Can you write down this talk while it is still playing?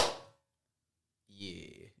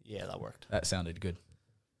Yeah, that worked. That sounded good.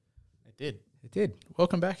 It did. It did.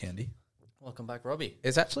 Welcome back, Andy. Welcome back, Robbie.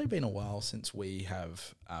 It's actually been a while since we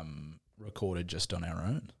have recorded just on our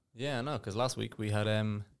own. Yeah, I know, because last week we had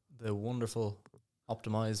the wonderful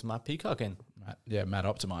optimized Matt Peacock in. Matt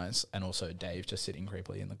Optimize, and also Dave just sitting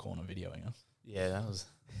creepily in the corner videoing us. Yeah, that was...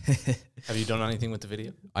 Have you done anything with the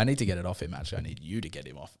video? I need to get it off him, actually. I need you to get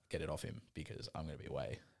it off him, because I'm going to be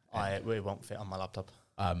away. It won't fit on my laptop.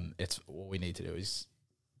 It's all we need to do is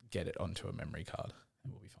get it onto a memory card,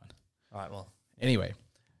 and we'll be fine. All right, well. Anyway.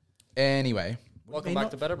 Welcome back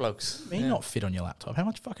to Better Blokes. Not fit on your laptop. How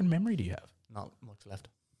much fucking memory do you have? Not much left.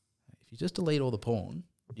 If you just delete all the porn,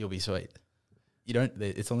 you'll be sweet. You don't.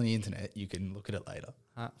 It's on the internet. You can look at it later.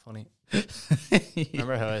 Funny.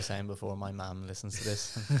 Remember how I was saying before? My mum listens to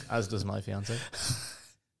this, as does my fiance.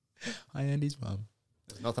 Hi, Andy's mum.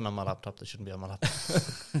 There's nothing on my laptop that shouldn't be on my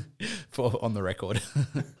laptop. On the record.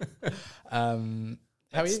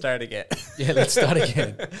 How are you? Start again. Yeah, let's start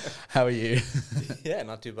again. How are you? Yeah,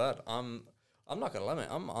 not too bad. I'm not gonna lie, mate.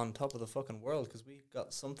 I'm on top of the fucking world because we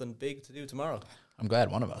got something big to do tomorrow. I'm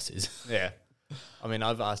glad one of us is. Yeah. I mean,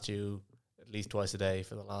 I've asked you at least twice a day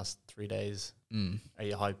for the last 3 days. Are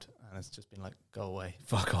you hyped? And it's just been like, go away.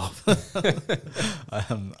 Fuck off.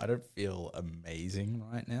 I don't feel amazing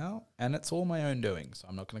right now, and it's all my own doing, so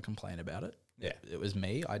I'm not going to complain about it. Yeah. It was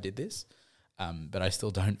me. I did this, but I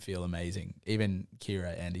still don't feel amazing. Even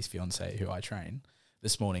Kira, Andy's fiance, who I train,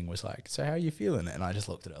 this morning was like, so how are you feeling? And I just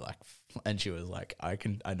looked at her like, and she was like, I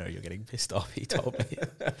know you're getting pissed off. He told me,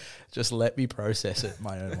 just let me process it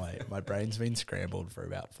my own way. My brain's been scrambled for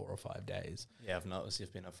about 4 or 5 days. Yeah, I've noticed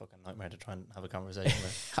you've been a fucking nightmare to try and have a conversation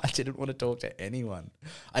with. I didn't want to talk to anyone.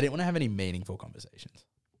 I didn't want to have any meaningful conversations.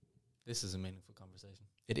 This is a meaningful conversation.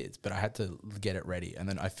 It is, but I had to get it ready. And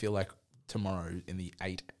then I feel like tomorrow, in the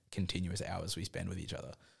 8 continuous hours we spend with each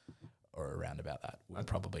other, or around about that, we're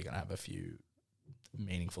probably going to have a few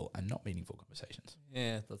meaningful and not meaningful conversations.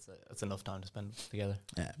 Yeah, that's enough time to spend together.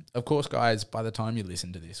 Yeah. Of course, guys, by the time you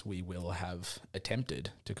listen to this, we will have attempted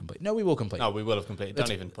to complete. No, we will complete. No, we will have completed.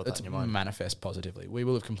 Don't even put that in your mind. Manifest positively. We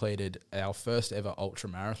will have completed our first ever ultra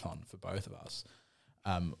marathon for both of us,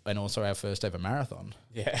 and also our first ever marathon.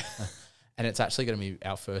 Yeah. And it's actually going to be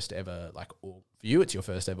our first ever, for you, it's your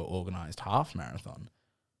first ever organised half marathon.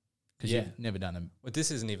 Because you've never done them. Well,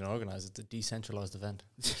 this isn't even organised. It's a decentralised event.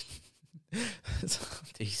 It's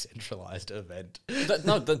a decentralised event.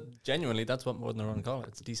 Genuinely, that's what More Than a Run call it.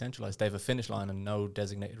 It's decentralised. They have a finish line and no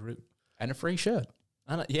designated route. And a free shirt.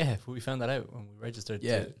 And we found that out when we registered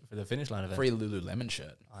for the finish line event. Free Lululemon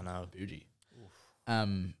shirt. I know. Bougie.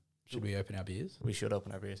 Should we open our beers? We should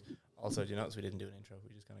open our beers. Also, do you notice we didn't do an intro?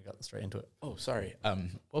 We just kind of got straight into it. Oh, sorry.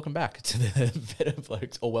 Welcome back to the Better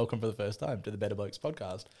Blokes, or welcome for the first time to the Better Blokes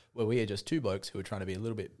podcast, where we are just two blokes who are trying to be a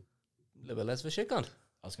little bit less of a shit cunt.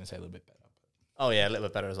 I was going to say a little bit better. Oh, yeah, a little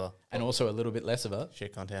bit better as well. And also a little bit less of a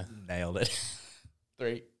shit cunt, yeah. Nailed it.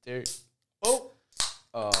 3, 2.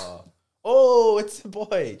 Oh, it's a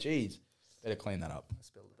boy. Jeez. Better clean that up. I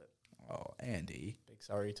spilled a bit. Oh, Andy. Big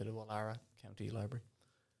sorry to the Wallara County Library.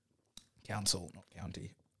 Council, not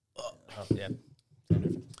county. Oh, yeah.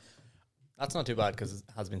 That's not too bad because it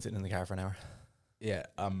has been sitting in the car for an hour. Yeah.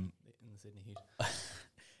 In the Sydney heat.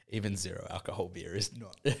 Even zero alcohol beer is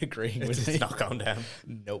not agreeing with me. It's not going down.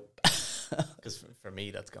 Nope. Because for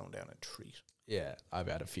me, that's going down a treat. Yeah, I've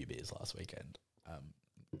had a few beers last weekend.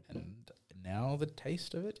 And now the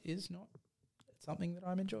taste of it is not something that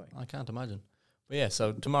I'm enjoying. I can't imagine. But yeah,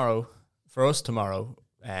 so tomorrow, by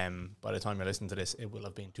the time you're listening to this, it will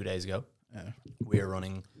have been 2 days ago. Yeah. We're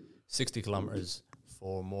running 60 kilometres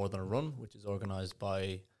for More Than a Run, which is organised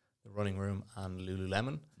by the Running Room and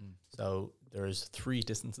Lululemon. So there's 3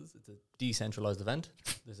 distances. It's a decentralised event.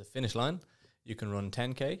 There's a finish line. You can run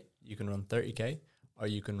 10K, you can run 30K, or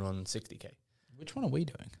you can run 60K. Which one are we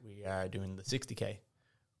doing? We are doing the 60K,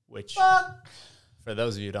 which, for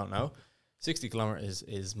those of you who don't know, 60 kilometres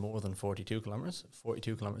is more than 42 kilometres,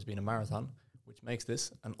 42 kilometres being a marathon, which makes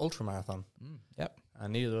this an ultra marathon. Yep.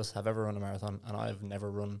 And neither of us have ever run a marathon, and I've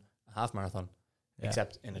never run a half marathon,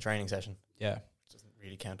 except in a training session. Yeah. Which doesn't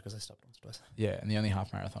really count because I stopped once or twice. Yeah, and the only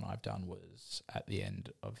half marathon I've done was at the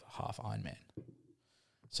end of half Ironman.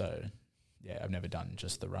 So, yeah, I've never done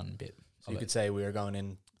just the run bit. So you could say we are going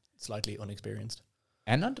in slightly unexperienced.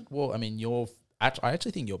 And, I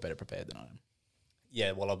actually think you're better prepared than I am.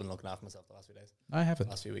 Yeah, well, I've been looking after myself the last few days. I haven't.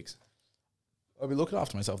 Last few weeks. I've been looking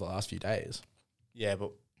after myself the last few days. Yeah,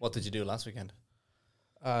 but what did you do last weekend?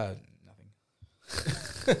 Nothing.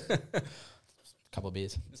 A couple of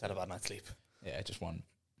beers. Just had a bad night's sleep. Yeah, just one.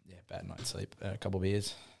 Yeah, bad night's sleep. A couple of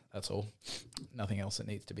beers. That's all. Nothing else that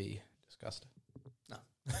needs to be discussed. No.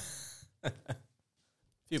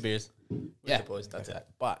 few beers. With the boys. That's exactly it. that.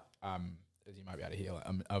 But as you might be able to hear,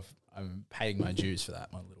 I'm paying my dues for that.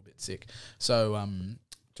 I'm a little bit sick. So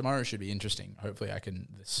tomorrow should be interesting. Hopefully, I can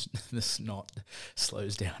the snot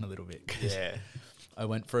slows down a little bit. 'Cause Yeah. I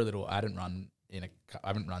went for a little. I haven't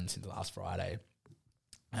run since last Friday.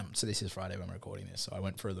 So this is Friday when we're recording this. So I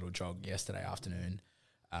went for a little jog yesterday afternoon.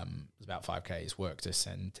 It was about 5Ks, work to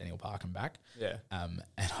Centennial Park and back. Yeah. And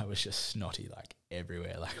I was just snotty like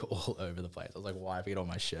everywhere, like all over the place. I was like wiping it on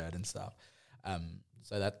my shirt and stuff.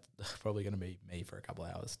 So that's probably going to be me for a couple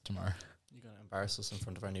of hours tomorrow. You're going to embarrass us in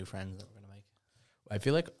front of our new friends that we're going to make. I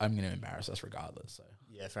feel like I'm going to embarrass us regardless. So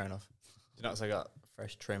Yeah, fair enough. Do you notice I got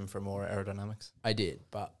fresh trim for more aerodynamics? I did,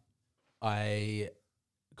 but I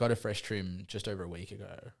got a fresh trim just over a week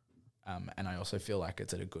ago. And I also feel like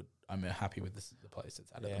it's at a good. I'm happy with the place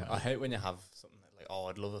it's at the Yeah, moment. I hate when you have something that like, oh,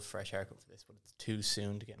 I'd love a fresh haircut for this, but it's too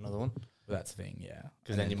soon to get another one. But that's the thing, yeah.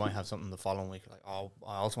 Because then you might have something the following week, like, oh,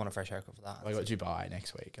 I also want a fresh haircut for that. I got Dubai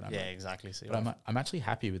next week, and Yeah, exactly. So but I'm actually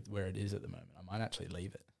happy with where it is at the moment. I might actually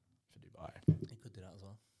leave it for Dubai. you could do that as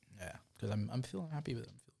well. Yeah, because I'm feeling happy with it.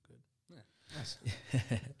 I'm feeling good. Nice.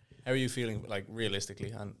 How are you feeling, like,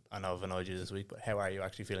 realistically? And I know I've annoyed you this week, but how are you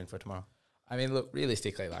actually feeling for tomorrow? I mean, look,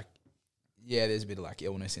 realistically, like, yeah, there's a bit of like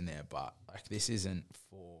illness in there, but like this isn't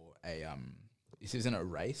a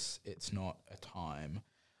race. It's not a time.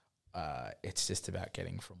 It's just about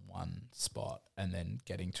getting from one spot and then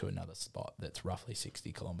getting to another spot that's roughly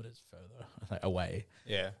 60 kilometers further away.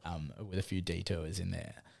 Yeah. With a few detours in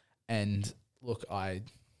there. And look,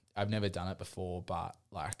 I've never done it before, but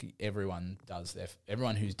like everyone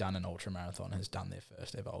who's done an ultra marathon has done their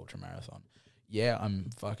first ever ultra marathon. Yeah, I'm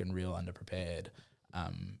fucking real underprepared.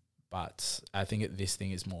 But I think this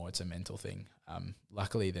thing is more, it's a mental thing.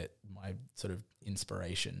 Luckily that my sort of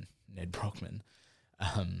inspiration, Ned Brockman,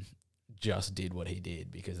 just did what he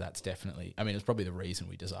did, because that's definitely, I mean, it's probably the reason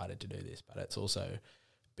we decided to do this, but it's also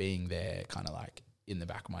being there kind of like in the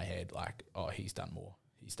back of my head, like, oh, he's done more.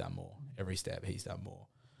 Every step he's done more.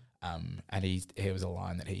 And here was a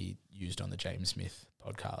line that he used on the James Smith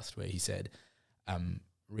podcast where he said,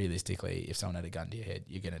 realistically, if someone had a gun to your head,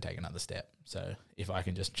 you're going to take another step. So if I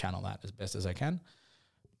can just channel that as best as I can,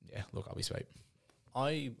 yeah, look, I'll be sweet.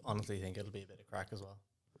 I honestly think it'll be a bit of crack as well.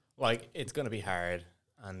 Like, it's going to be hard,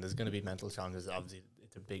 and there's going to be mental challenges. Obviously,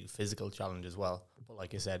 it's a big physical challenge as well. But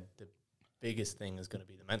like you said, the biggest thing is going to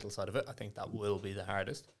be the mental side of it. I think that will be the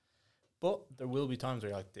hardest. But there will be times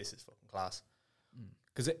where you're like, this is fucking class.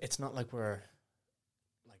 Because it's not like we're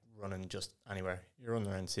like running just anywhere. You're running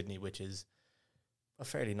around Sydney, which is a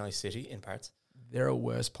fairly nice city in parts. There are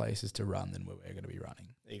worse places to run than where we're going to be running.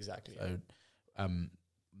 Exactly. So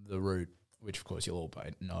the route, which of course you'll all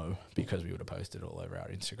know because we would have posted it all over our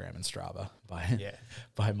Instagram and Strava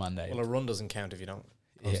by Monday. Well, a run doesn't count if you don't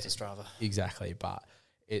post to Strava. Exactly, but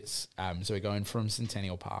it's so we're going from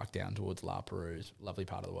Centennial Park down towards La Perouse, lovely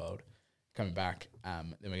part of the world. Coming back,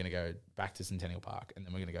 then we're going to go back to Centennial Park, and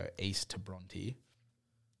then we're going to go east to Bronte.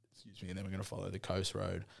 Excuse me, and then we're going to follow the coast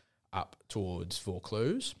road up towards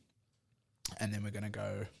Vaucluse, and then we're going to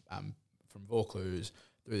go from Vaucluse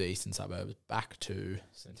through the eastern suburbs back to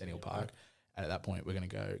Centennial Park. And at that point, we're going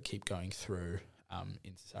to keep going through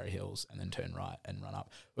into Surrey Hills and then turn right and run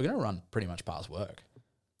up. We're going to run pretty much past work.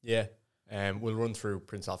 Yeah. We'll run through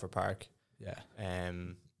Prince Alfred Park. Yeah.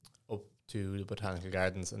 Up to the Botanical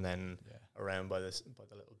Gardens, and then around by the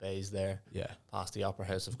little bays there. Yeah. Past the Opera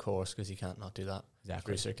House, of course, because you can't not do that.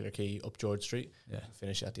 Exactly. Through Circular Quay, up George Street. Yeah. And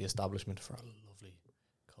finish at the establishment for a lovely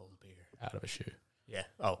cold beer. Out of a shoe. Yeah.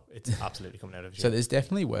 Oh, it's absolutely coming out of a shoe. So there's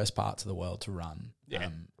definitely worse parts of the world to run. Yeah.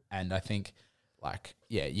 And I think, like,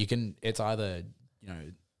 yeah, you can, it's either, you know,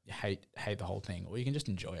 hate the whole thing, or you can just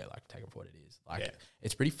enjoy it, like, take it for what it is. Like,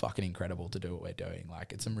 it's pretty fucking incredible to do what we're doing.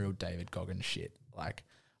 Like, it's some real David Goggins shit. Like,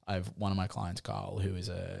 I've one of my clients, Carl, who is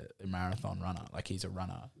a marathon runner. Like, he's a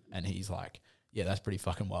runner, and he's like, yeah, that's pretty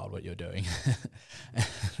fucking wild what you're doing.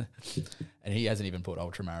 And he hasn't even put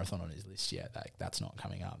ultra marathon on his list yet. Like, that's not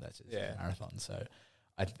coming up. That's just a marathon. So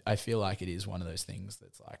I feel like it is one of those things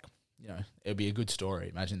that's like, you know, it'll be a good story.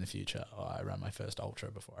 Imagine in the future, I ran my first ultra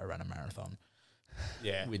before I ran a marathon.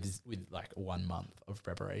 Yeah. with like 1 month of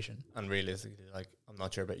preparation. And realistically, like, I'm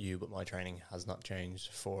not sure about you, but my training has not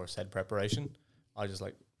changed for said preparation. I just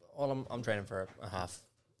like, I'm training for a half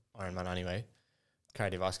Ironman anyway,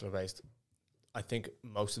 cardiovascular based. I think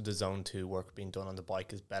most of the zone 2 work being done on the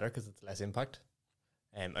bike is better because it's less impact.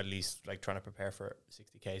 At least like trying to prepare for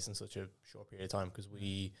 60Ks in such a short period of time, because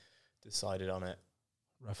we decided on it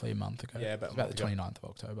roughly a month ago. Yeah, about the 29th of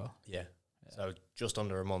October. Yeah. So just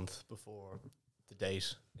under a month before the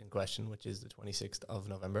date in question, which is the 26th of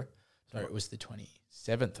November. Sorry, it was the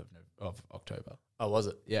 27th of October. Oh, was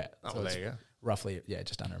it? Yeah. Oh, so well, it's there you go. roughly,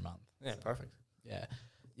 just under a month. Yeah, perfect. Yeah.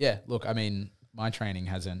 Yeah. Look, I mean, my training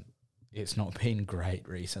it's not been great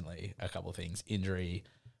recently. A couple of things, injury,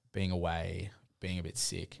 being away, being a bit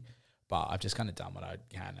sick, but I've just kind of done what I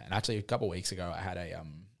can. And actually a couple of weeks ago, I had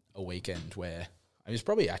a weekend where it was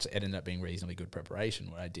probably actually, it ended up being reasonably good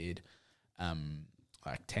preparation where I did,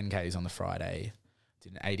 like 10Ks on the Friday,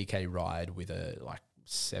 did an 80K ride with a like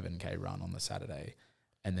 7K run on the Saturday,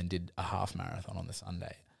 and then did a half marathon on the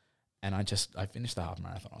Sunday. And I finished the half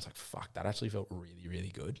marathon. I was like, fuck, that actually felt really,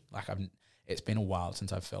 really good. Like it's been a while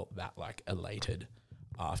since I've felt that like elated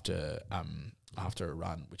after a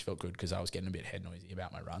run, which felt good because I was getting a bit head noisy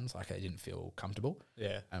about my runs. Like I didn't feel comfortable.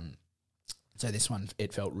 Yeah. So this one,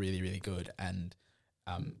 it felt really, really good. And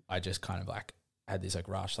I just kind of like had this like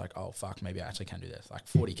rush, like, oh fuck, maybe I actually can do this. Like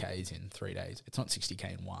 40Ks in 3 days. It's not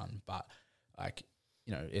 60K in one, but like,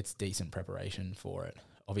 you know, it's decent preparation for it.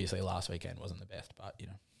 Obviously last weekend wasn't the best, but you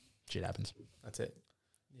know, shit happens. That's it.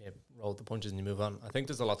 Yeah, roll the punches and you move on. I think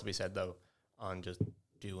there's a lot to be said though on just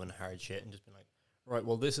doing hard shit and just being like, right,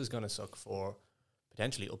 well this is going to suck for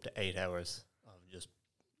potentially up to 8 hours of just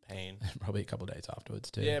pain. Probably a couple of days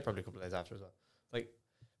afterwards too. Yeah, probably a couple of days after as well. Like,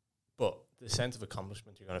 but the sense of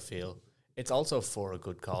accomplishment you're going to feel, it's also for a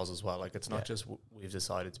good cause as well. Like, it's not just we've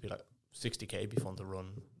decided to be like 60K be fun to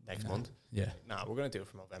run next month. Yeah. Nah, we're going to do it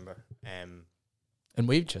for November. And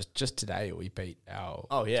we've just today we beat our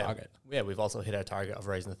target. Yeah, we've also hit our target of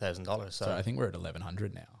raising $1,000. So I think we're at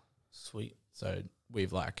 1,100 now. Sweet. So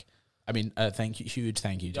we've like, I mean, huge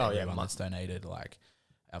thank you to everyone that's donated, like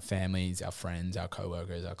our families, our friends, our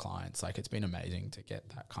coworkers, our clients. Like, it's been amazing to get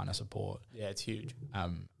that kind of support. Yeah, it's huge.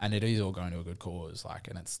 And it is all going to a good cause, like,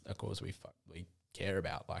 and it's a cause we care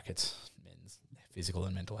about. Like, it's men's physical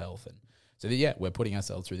and mental health, and so we're putting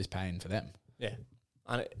ourselves through this pain for them. Yeah,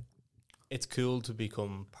 and it's cool to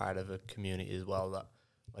become part of a community as well. That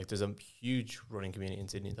like, there's a huge running community in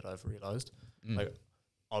Sydney that I've realised. Like,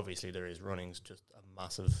 obviously there is running's just a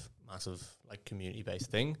massive like community based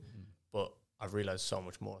thing, but I've realised so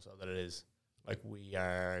much more so that it is like we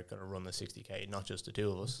are going to run the 60K, not just the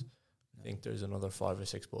two of us. I think there's another 5 or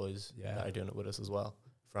 6 boys that are doing it with us as well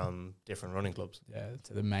from different running clubs. Yeah,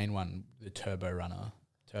 so the main one, the Turbo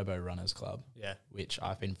Runners Club. Yeah, which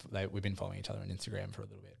we've been following each other on Instagram for a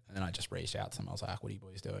little bit, and then I just reached out to them. I was like, "What are you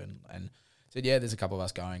boys doing?" And said, "Yeah, there's a couple of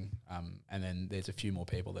us going, and then there's a few more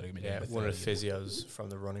people that are going to be doing it." One of the physios from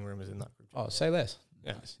the running room is in that group. Oh, say less.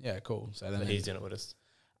 Yeah, nice. Yeah, cool. So then he's doing it with us.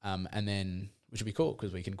 And then, which would be cool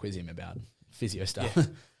because we can quiz him about physio stuff. Yeah.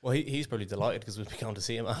 Well, he's probably delighted because we'll be going to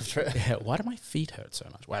see him after it. Yeah, why do my feet hurt so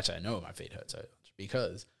much? Well, actually, I know my feet hurt so much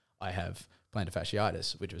because I have plantar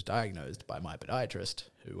fasciitis, which was diagnosed by my podiatrist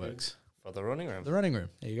who works for the running room. The running room.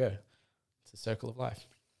 There you go. It's a circle of life.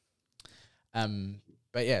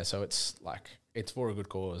 But yeah, so it's like, it's for a good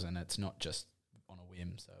cause and it's not just on a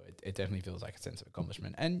whim. So it definitely feels like a sense of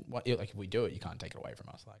accomplishment. And like, if we do it, you can't take it away from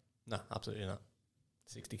us. Like, no, absolutely not.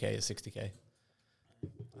 60K is 60K.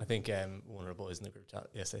 I think one of the boys in the group chat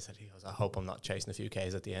yesterday said, he goes, I hope I'm not chasing a few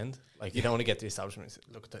Ks at the end. Like, you don't want to get to the establishment,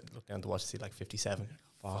 look down to watch, see like 57.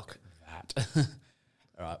 Fuck that.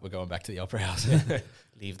 All right, we're going back to the Opera House.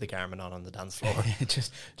 Leave the Garmin on the dance floor.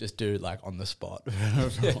 just do it like on the spot.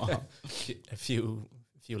 a few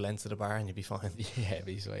lengths at the bar and you'll be fine. Yeah, it'd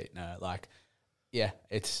be sweet. No, like, yeah,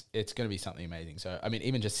 it's going to be something amazing. So, I mean,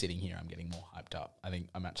 even just sitting here, I'm getting more hyped up. I think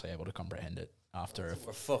I'm actually able to comprehend it after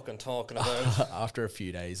we're fucking talking about after a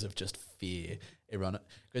few days of just fear.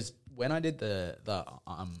 Because when I did the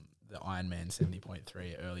Ironman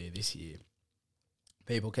 70.3 earlier this year,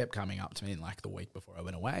 people kept coming up to me in like the week before I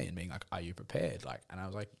went away and being like, "Are you prepared?" Like, and I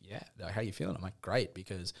was like, "Yeah." They're like, "How you feeling?" I'm like, "Great,"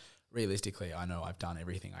 because realistically, I know I've done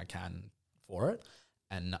everything I can for it,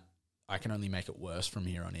 and I can only make it worse from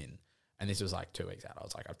here on in. And this was like 2 weeks out. I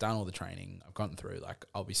was like, I've done all the training, I've gotten through. Like,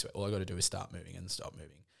 I'll be sweet. All I got to do is start moving and stop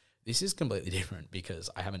moving. This is completely different because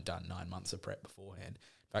I haven't done 9 months of prep beforehand.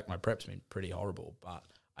 In fact, my prep's been pretty horrible. But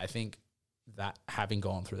I think that having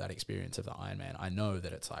gone through that experience of the Ironman, I know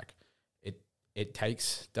that it's like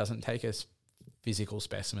doesn't take a physical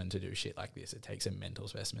specimen to do shit like this. It takes a mental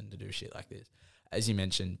specimen to do shit like this. As you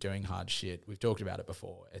mentioned, doing hard shit, we've talked about it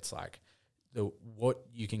before. It's like what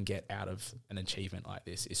you can get out of an achievement like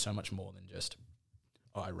this is so much more than just,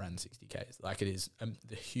 I ran 60Ks. Like, it is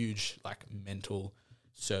the huge like mental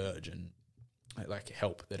surge and like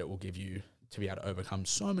help that it will give you to be able to overcome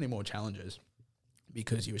so many more challenges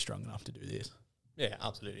because you were strong enough to do this. Yeah,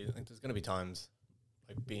 absolutely. I think there's going to be times,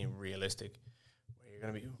 like being realistic, where you're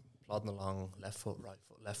going to be plodding along, left foot, right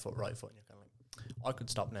foot, and you're kind of like, I could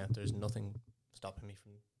stop now. There's nothing stopping me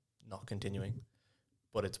from not continuing.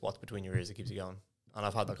 But it's what's between your ears that keeps you going. And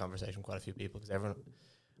I've had that conversation with quite a few people, because everyone,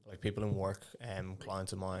 like people in work,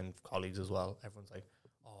 clients of mine, colleagues as well, everyone's like,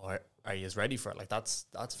 oh, are you as ready for it? Like, that's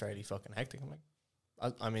fairly fucking hectic. I'm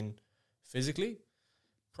like, I mean, physically,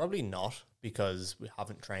 probably not, because we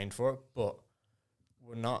haven't trained for it, but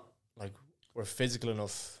we're not, like, we're physical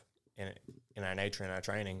enough in our nature and our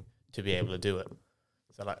training to be able to do it.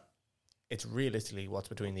 So, like, it's realistically what's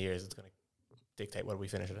between the ears that's going to dictate whether we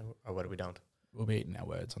finish it or whether we don't. We'll be eating our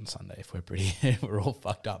words on Sunday if we're all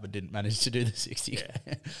fucked up and didn't manage to do the 60K.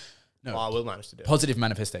 Yeah. No, I will manage to do it. Positive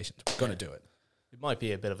manifestations. We're going to do it. It might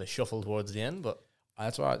be a bit of a shuffle towards the end, but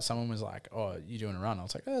That's why someone was like, oh, you doing a run? I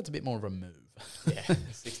was like, oh, it's a bit more of a move. yeah,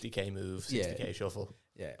 60K move, 60K shuffle.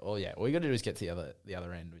 Yeah, well, yeah. All you got to do is get to the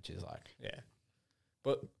other end, which is like... Yeah.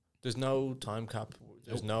 But there's no time cap.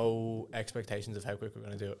 There's no expectations of how quick we're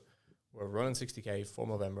going to do it. We're running 60K for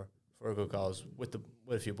November for a good cause with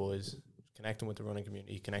a few boys, connecting with the running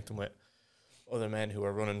community, connecting with other men who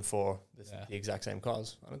are running for the exact same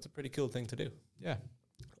cause. And it's a pretty cool thing to do. Yeah.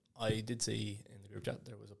 I did see in the group chat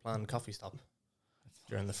there was a planned coffee stop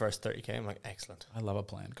during the first 30K. I'm like, excellent. I love a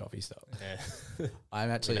planned coffee stop. Yeah.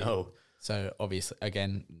 I'm actually... No. So, obviously,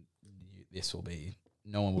 again, this will be...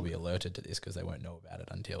 No one will be alerted to this because they won't know about it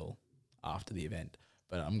until after the event.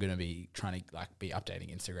 But I'm going to be trying to like be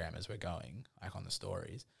updating Instagram as we're going, like on the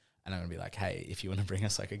stories. And I'm going to be like, hey, if you want to bring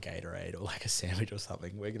us like a Gatorade or like a sandwich or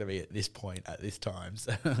something, we're going to be at this point at this time.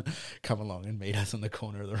 So come along and meet us on the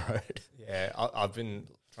corner of the road. Yeah, I've been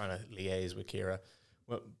trying to liaise with Kira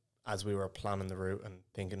as we were planning the route and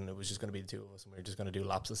thinking it was just going to be the two of us and we were just going to do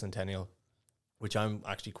Laps of Centennial, which I'm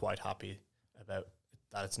actually quite happy about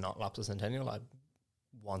that it's not Laps of Centennial. I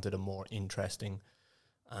wanted a more interesting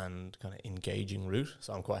and kind of engaging route,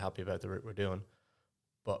 so I'm quite happy about the route we're doing.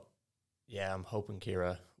 But yeah, I'm hoping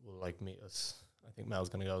Kira will like meet us. I think Mel's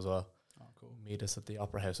going to go as well. Oh, cool. Meet us at the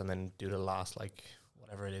Opera House and then do the last, like,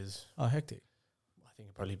 whatever it is. Oh, hectic. I think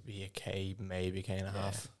it'd probably be a K, maybe a K and a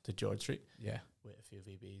half to George Street. Yeah. With a few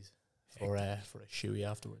VBs for a shoey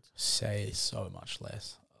afterwards. Say so much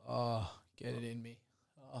less. Oh, get it in me.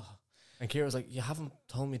 Oh. And Kira was like, you haven't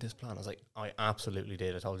told me this plan. I was like, I absolutely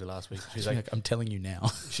did. I told you last week. She's like, I'm telling you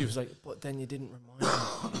now. She was like, but then you didn't remind me.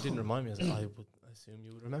 You didn't remind me. I was like, I would assume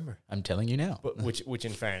you would remember. I'm telling you now. But which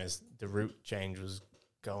in fairness, the route change was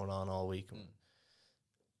going on all week. And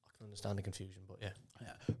I can understand the confusion, but yeah.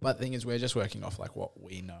 But the thing is, we're just working off like what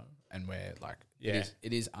we know, and we're like, it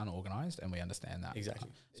is unorganized, and we understand that.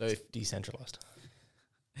 Exactly. So it's decentralized.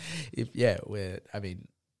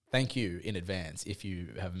 Thank you in advance if you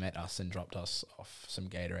have met us and dropped us off some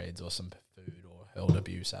Gatorades or some food or hurled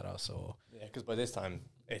abuse at us or... Yeah, because by this time,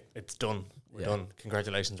 it's done. We're done.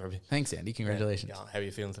 Congratulations, Robbie. Thanks, Andy. Congratulations. Yeah, how are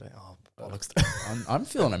you feeling today? Oh, bollocks. I'm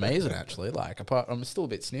feeling amazing, actually. Like, I'm still a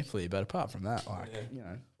bit sniffly, but apart from that, like, you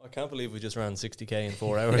know... I can't believe we just ran 60K in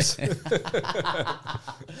 4 hours.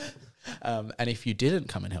 And if you didn't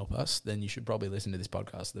come and help us, then you should probably listen to this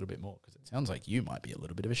podcast a little bit more because it sounds like you might be a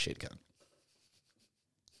little bit of a shit gun.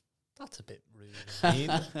 That's a bit rude and mean.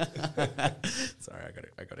 Sorry,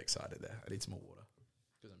 I got excited there. I need some more water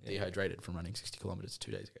because I'm dehydrated from running 60 kilometers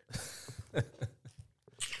 2 days ago.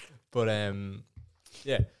 But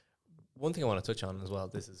one thing I want to touch on as well.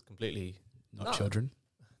 This is completely not children.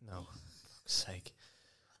 No, for fuck's sake.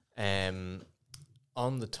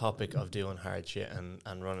 On the topic of doing hard shit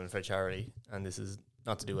and running for charity, and this is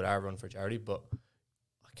not to do with our run for charity, but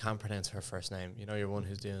I can't pronounce her first name. You know, you're one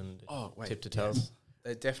who's doing tip to toe. Yes.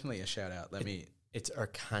 Definitely a shout out. It's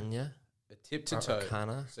Urkanya. A tip to toe.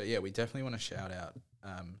 Urkana. So yeah, we definitely want to shout out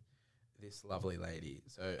this lovely lady.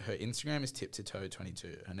 So her Instagram is tip to toe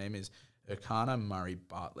 22. Her name is Urkana Murray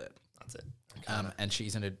Bartlett. That's it. And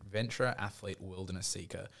she's an adventurer, athlete, wilderness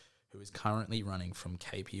seeker who is currently running from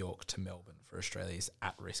Cape York to Melbourne for Australia's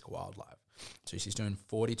at-risk wildlife. So she's doing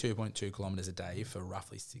 42.2 kilometres a day for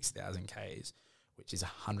roughly 6,000 Ks, which is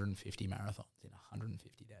 150 marathons in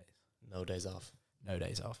 150 days. No days off. No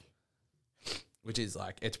days off. Which is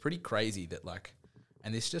like, it's pretty crazy that like,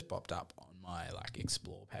 and this just popped up on my like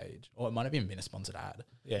explore page, or it might have even been a sponsored ad.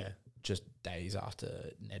 Yeah. Just days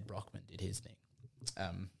after Ned Brockman did his thing.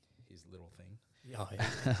 His little thing. Yeah.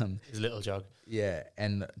 His little jog. Yeah.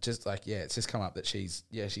 And just like, it's just come up that she's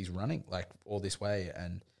running like all this way.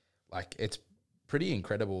 And like, it's pretty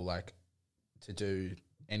incredible, like to do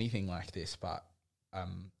anything like this, but,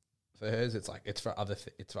 for hers, it's like it's for other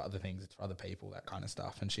things, it's for other people, that kind of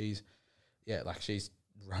stuff. And she's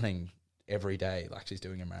running every day, like she's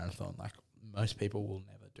doing a marathon. Like most people will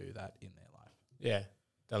never do that in their life. Yeah,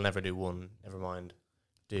 they'll never do one. Never mind,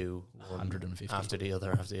 do 150 after the other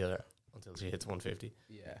until she hits 150.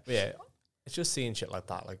 Yeah, but yeah, it's just seeing shit like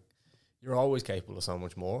that. Like you're always capable of so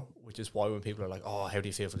much more, which is why when people are like, oh, how do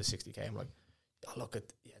you feel for the 60K? I'm like, oh, look,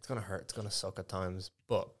 it's going to hurt. It's going to suck at times.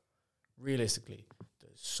 But realistically,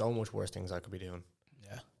 there's so much worse things I could be doing.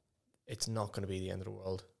 Yeah. It's not going to be the end of the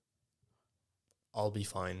world. I'll be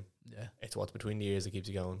fine. Yeah. It's what's between the ears that keeps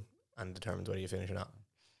you going and determines whether you finish or not.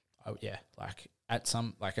 Oh yeah, at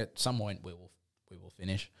some point we will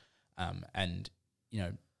finish, and you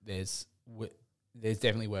know there's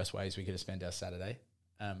definitely worse ways we could have spent our Saturday,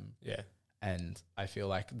 Yeah. and I feel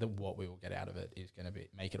like what we will get out of it is going to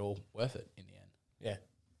make it all worth it in the end. Yeah.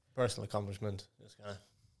 Personal accomplishment is going to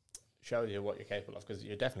show you what you're capable of, because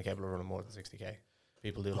you're definitely capable of running more than 60K.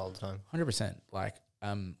 People do it all the time. 100%. Like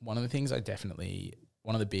one of the things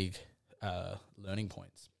one of the big learning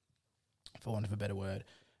points, for want of a better word,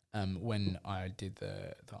 when I did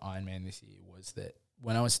the Ironman this year, was that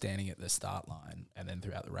when I was standing at the start line and then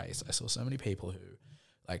throughout the race, I saw so many people who,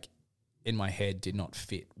 like, in my head did not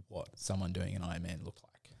fit what someone doing an Ironman looked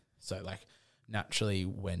like. So, like, naturally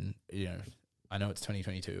when, you know, I know it's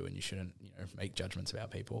 2022 and you shouldn't, you know, make judgments about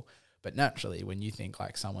people, but naturally when you think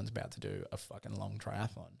like someone's about to do a fucking long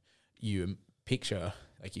triathlon, you picture,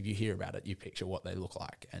 like if you hear about it, you picture what they look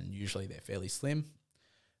like. And usually they're fairly slim,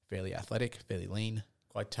 fairly athletic, fairly lean.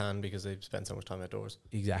 Quite tan because they've spent so much time outdoors.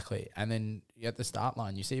 Exactly. And then at the start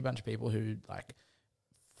line, you see a bunch of people who, like,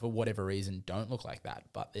 for whatever reason, don't look like that,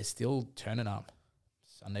 but they're still turning up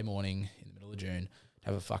Sunday morning in the middle of June to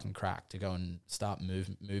have a fucking crack, to go and start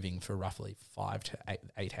moving for roughly 5 to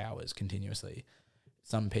 8 hours continuously.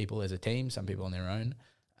 Some people as a team, some people on their own.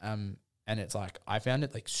 And it's like, I found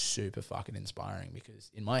it like super fucking inspiring,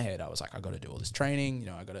 because in my head, I was like, I got to do all this training, you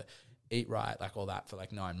know, I got to eat right, like all that for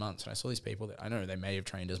like 9 months. And I saw these people that I know they may have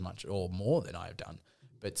trained as much or more than I have done,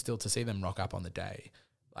 but still to see them rock up on the day,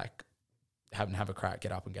 like have a crack,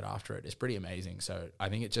 get up and get after it is pretty amazing. So I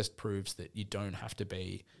think it just proves that you don't have to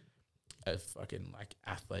be a fucking like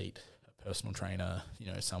athlete, a personal trainer, you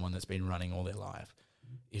know, someone that's been running all their life.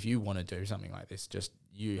 If you want to do something like this, just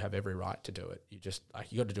you have every right to do it. You just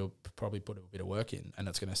like, you got to probably put a bit of work in, and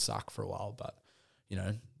it's going to suck for a while, but you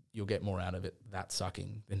know, you'll get more out of it that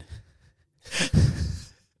sucking than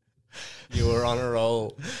You were on a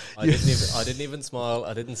roll. I didn't even smile.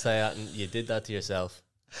 I didn't say it, and you did that to yourself.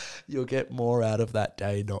 You'll get more out of that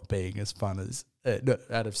day not being as fun as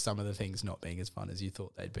out of some of the things not being as fun as you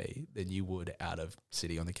thought they'd be than you would out of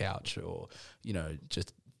sitting on the couch or, you know,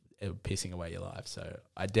 just pissing away your life. So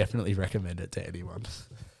I definitely recommend it to anyone.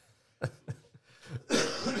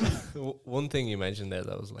 One thing you mentioned there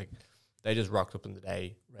that was like, they just rocked up in the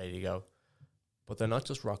day, ready to go. But they're not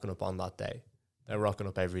just rocking up on that day. They're rocking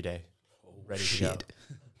up every day, ready to go.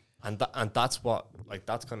 And that's what, like,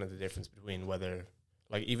 that's kind of the difference between whether,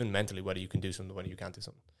 like, even mentally, whether you can do something, whether you can't do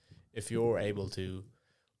something. If you're able to,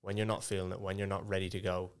 when you're not feeling it, when you're not ready to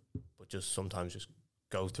go, but just sometimes just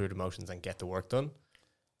go through the motions and get the work done,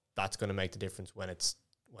 that's going to make the difference when it's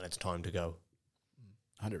time to go.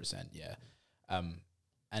 100%, yeah.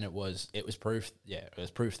 And it was proof, it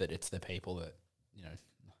was proof that it's the people that, you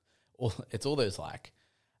know, it's all those like,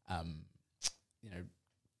 you know,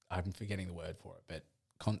 I'm forgetting the word for it, but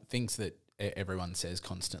things that everyone says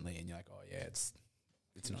constantly, and you're like, oh yeah, it's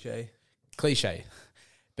Cliche. not cliche,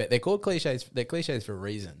 but they're called cliches. They're cliches for a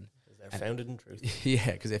reason. They're founded in truth.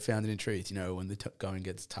 Yeah, because they're founded in truth. You know, when the going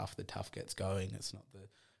gets tough, the tough gets going. It's not the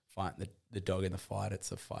fight, the dog in the fight. It's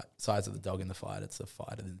the fight. Size of the dog in the fight. It's the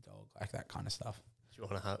fight of the dog. Like that kind of stuff. Do you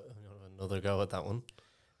want to have another go at that one?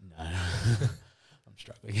 No, I'm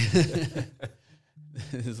struggling.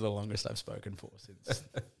 This is the longest I've spoken for since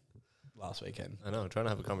last weekend. I know. Trying to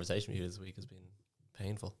have a conversation with you this week has been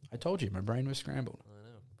painful. I told you my brain was scrambled. I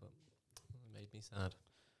know, but it made me sad.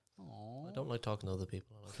 Aww. I don't like talking to other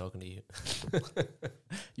people. I like talking to you.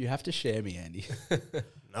 You have to share me, Andy.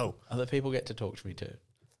 No. Other people get to talk to me too.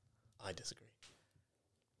 I disagree.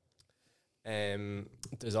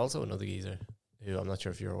 There's also another geezer who I'm not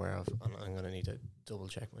sure if you're aware of, and I'm going to need to double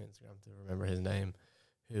check my Instagram to remember his name,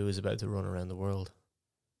 who is about to run around the world.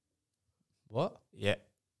 What? Yeah,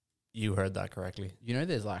 you heard that correctly. You know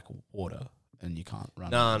there's like water and you can't run.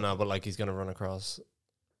 No, but like he's going to run across.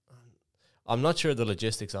 I'm not sure the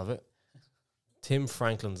logistics of it. Tim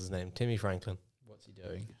Franklin's his name, Timmy Franklin. What's he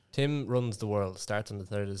doing? Tim runs the world, starts on the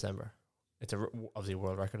 3rd of December. It's obviously a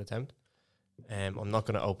world record attempt. I'm not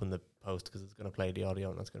going to open the post because it's going to play the audio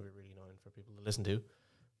and that's going to be really annoying for people to listen to.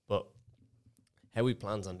 But how he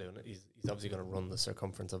plans on doing it, he's obviously going to run the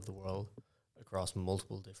circumference of the world across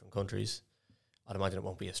multiple different countries. I'd imagine it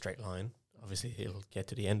won't be a straight line. Obviously, he'll get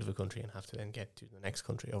to the end of a country and have to then get to the next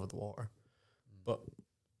country over the water. But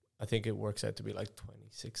I think it works out to be like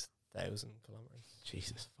kilometers.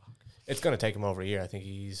 Jesus fuck. It's going to take him over a year. I think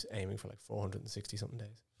he's aiming for like 460 something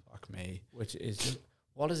days. Fuck me. Which is just,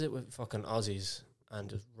 what is it with fucking Aussies and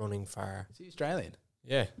just running far? Is he Australian?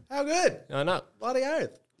 Yeah. How good? I know. Bloody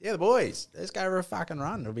oath. Yeah, the boys. Let's go for a fucking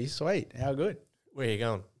run. It'll be sweet. How good? Where are you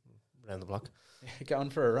going? Around the block. Going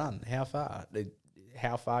for a run. How far?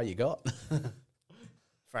 How far you got?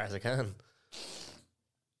 Far as I can.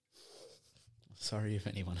 Sorry if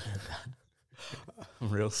anyone heard that. I'm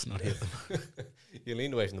real snotty at the moment. You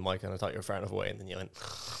leaned away from the mic and I thought you were far enough away, and then you went,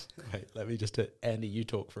 Wait, let me just... Andy, you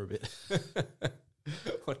talk for a bit.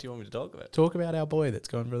 what do you want me to talk about? Talk about our boy that's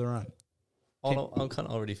going for the run. Oh, no, I'm kind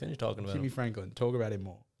of already finished talking about Jimmy him. Franklin. Talk about him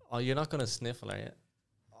more. Oh, you're not going to sniffle, are you?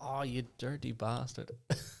 Oh, you dirty bastard.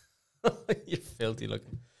 You're filthy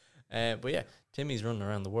looking. But yeah, Timmy's running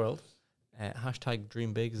around the world. Hashtag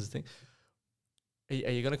dream big is his thing.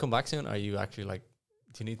 Are you going to come back soon? Or are you actually like,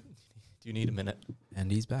 do you need a minute?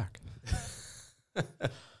 And he's back.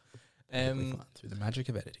 Um, through the magic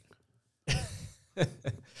of editing.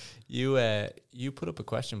 you put up a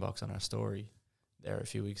question box on our story there a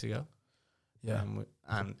few weeks ago. Yeah.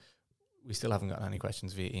 And we still haven't gotten any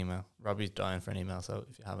questions via email. Robbie's dying for an email, so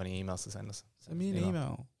if you have any emails to send us, send me an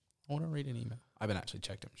email. I want to read an email. I haven't actually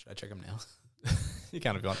checked them. Should I check them now? You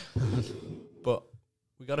can if you want. But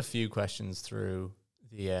we got a few questions through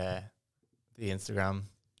the Instagram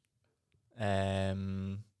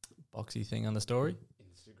boxy thing on the story.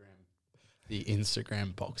 The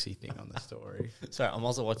Instagram boxy thing on the story. Sorry, I'm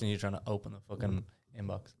also watching you trying to open the fucking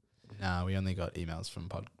inbox. No, we only got emails from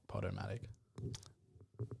Podomatic.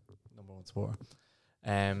 Number one sport.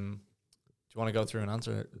 Do you want to go through and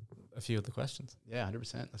answer a few of the questions? Yeah,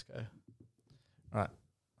 100%. Let's go. All right.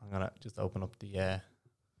 I'm going to just open up the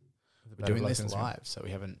We're doing this live, so we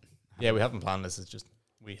haven't... Yeah, we haven't planned this. It's just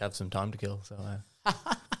we have some time to kill, so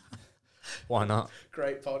why not?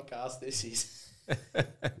 Great podcast this is.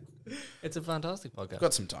 It's a fantastic podcast.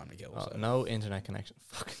 Got some time to kill. So. No internet connection.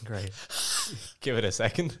 Fucking great. Give it a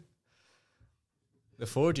second. The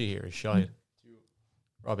 4G here is shite.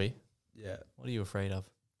 Robbie, yeah. what are you afraid of?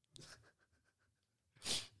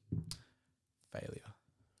 Failure.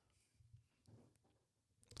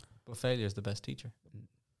 But failure is the best teacher.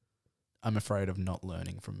 I'm afraid of not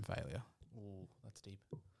learning from failure. Ooh, that's deep.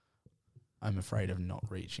 I'm afraid of not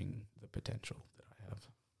reaching the potential that I have,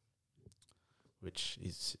 which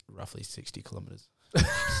is roughly 60 kilometers.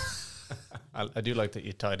 I do like that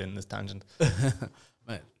you tied in this tangent.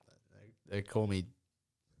 Mate, they call me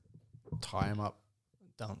tie 'em up.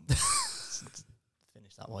 Don't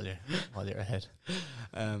finish that while you're ahead.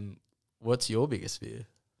 What's your biggest fear?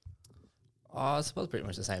 Oh, I suppose pretty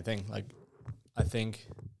much the same thing. Like, I think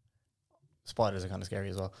spiders are kind of scary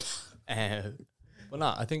as well. But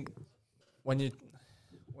no, I think when you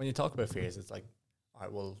talk about fears, it's like, all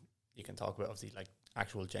right, well, you can talk about obviously like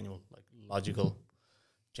actual, genuine, like logical,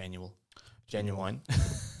 genuine,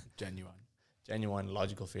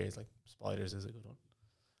 logical fears. Like spiders is a good one.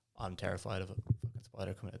 I'm terrified of a fucking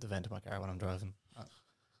spider coming out the vent of my car when I'm driving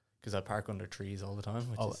because I park under trees all the time.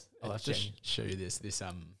 I'll have to show you this.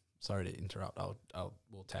 Sorry to interrupt.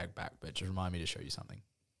 We'll tag back, but just remind me to show you something.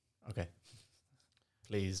 Okay.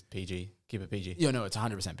 Please, PG. Keep it PG. Yeah, no, it's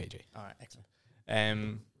 100% PG. All right, excellent.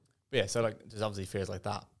 But yeah, so like, there's obviously fears like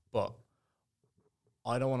that, but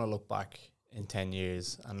I don't want to look back in 10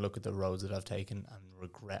 years and look at the roads that I've taken and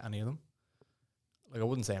regret any of them. Like, I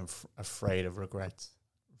wouldn't say I'm afraid of regrets,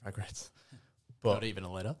 but not even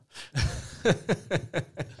a letter.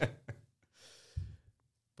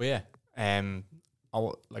 But yeah, I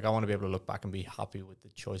want to be able to look back and be happy with the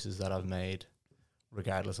choices that I've made,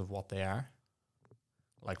 regardless of what they are.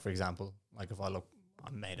 Like, for example, like if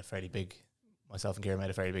myself and Kira made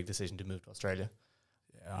a very big decision to move to Australia.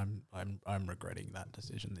 Yeah, I'm regretting that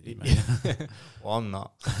decision that you made. Well, I'm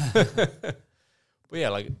not. But yeah,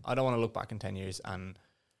 like, I don't want to look back in 10 years and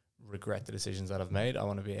regret the decisions that I've made. I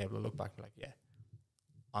want to be able to look back and be like, yeah,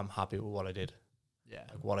 I'm happy with what I did. Yeah.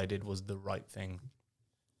 Like, what I did was the right thing.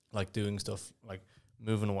 Like, doing stuff, like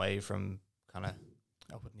moving away from kind of,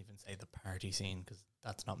 I wouldn't even say the party scene because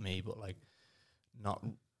that's not me, but like not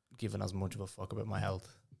giving as much of a fuck about my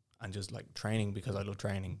health and just like training because I love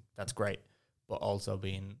training. That's great. But also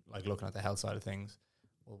being like looking at the health side of things.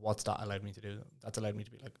 Well, what's that allowed me to do? That's allowed me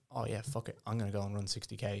to be like, oh yeah, fuck it. I'm going to go and run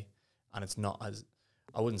 60K. And it's not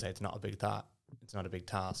I wouldn't say it's not a big it's not a big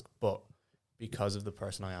task, but because of the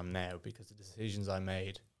person I am now, because the decisions I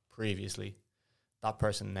made previously, that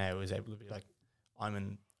person now is able to be like, I'm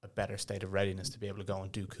in a better state of readiness to be able to go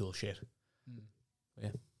and do cool shit. Yeah.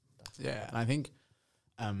 Yeah, and I think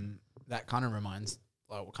that kind of reminds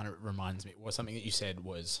me, well, something that you said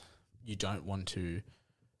was you don't want to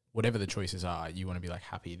whatever the choices are, you want to be like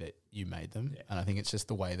happy that you made them. Yeah. And I think it's just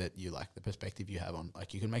the way that you like the perspective you have on,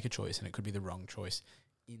 like, you can make a choice and it could be the wrong choice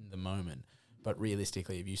in the moment. But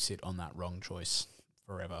realistically, if you sit on that wrong choice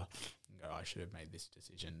forever and go, I should have made this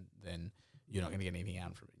decision, then you're not going to get anything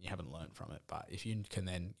out from it. You haven't learned from it. But if you can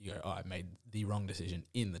then, you go, oh, I made the wrong decision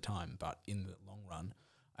in the time, but in the long run,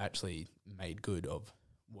 I actually made good of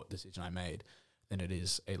what decision I made, then it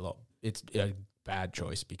is it's a bad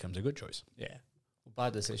choice becomes a good choice. Yeah. Well,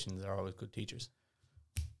 bad decisions are always good teachers.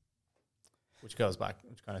 Which kind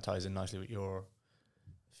of ties in nicely with your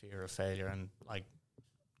fear of failure and like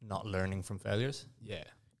not learning from failures. Yeah.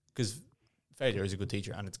 Because failure is a good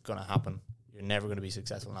teacher and it's going to happen. You're never going to be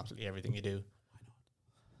successful in absolutely everything you do. Why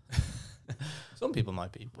not? Some people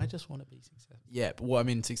might be. I just want to be successful. Yeah, but, well, I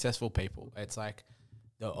mean, successful people. It's like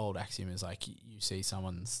the old axiom is like you see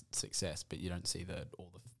someone's success, but you don't see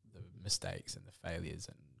all the mistakes and the failures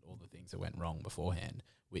and all the things that went wrong beforehand,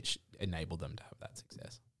 which enabled them to have that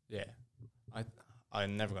success. Yeah.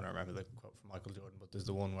 I'm never going to remember the quote from Michael Jordan, but there's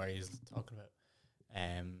the one where he's talking about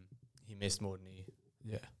he missed more than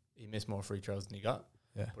he missed more free throws than he got.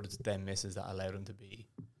 Yeah. But it's them misses that allowed him to be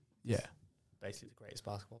basically the greatest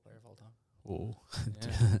basketball player of all time. Oh.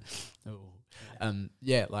 Yeah.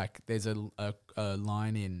 Oh. Like there's a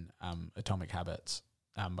line in Atomic Habits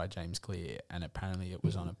by James Clear, and apparently it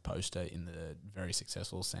was on a poster in the very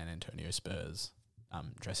successful San Antonio Spurs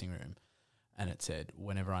dressing room, and it said,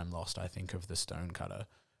 "Whenever I'm lost, I think of the stone cutter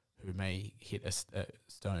who may hit a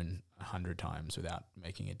stone 100 times without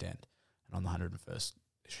making a dent, and on the 101st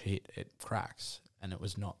hit, it cracks." And it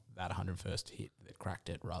was not that 101st hit that cracked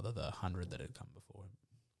it, rather the 100 that had come before him.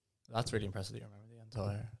 That's really impressive that you remember the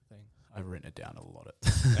entire thing. I've written it down a lot.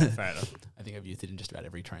 Fair enough. I think I've used it in just about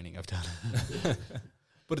every training I've done.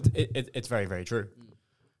 But it's very, very true.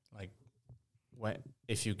 Like,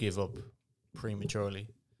 if you give up prematurely,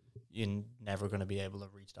 you're never going to be able to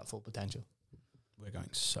reach that full potential. We're going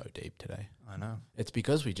so deep today. I know. It's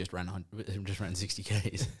because we just ran 60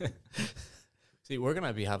 Ks. See, we're going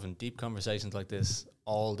to be having deep conversations like this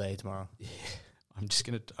all day tomorrow. Yeah. I'm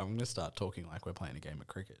gonna start talking like we're playing a game of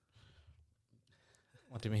cricket.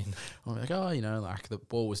 What do you mean? I'm like, like the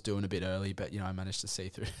ball was doing a bit early, but I managed to see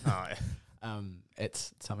through. Oh, yeah.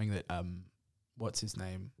 It's something that what's his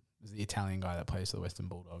name? Is the Italian guy that plays for the Western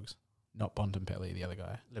Bulldogs? Not Bontempelli, the other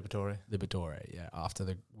guy. Liberatore, yeah. After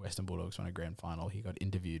the Western Bulldogs won a grand final, he got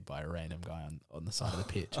interviewed by a random guy on the side of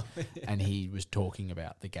the pitch, and he was talking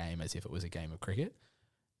about the game as if it was a game of cricket.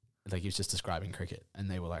 Like, he was just describing cricket,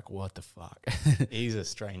 and they were like, what the fuck? He's a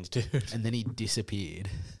strange dude. And then he disappeared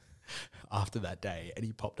after that day, and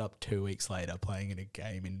he popped up 2 weeks later playing in a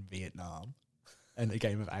game in Vietnam, and a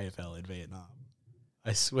game of AFL in Vietnam.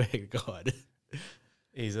 I swear to God.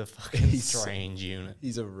 He's a fucking strange unit.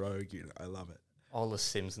 He's a rogue unit. I love it. All the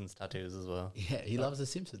Simpsons tattoos as well. Yeah, he loves The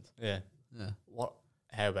Simpsons. Yeah. Yeah.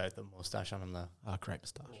 How about the mustache on him though? Oh, great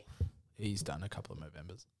moustache. He's done a couple of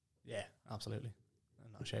Movembers. Yeah, absolutely.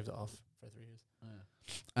 And I shaved it off for 3 years.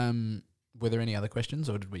 Yeah. Were there any other questions,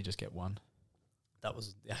 or did we just get one? That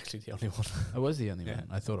was actually the only one. I was the only one.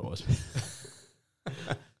 I thought it was.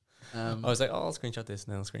 I was like, I'll screenshot this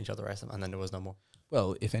and then I'll screenshot the rest of them, and then there was no more.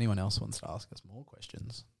 Well, if anyone else wants to ask us more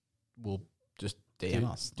questions, we'll just DM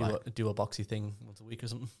us. Do a boxy thing once a week or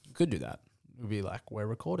something. Could do that. We'd be like, we're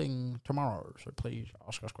recording tomorrow, so please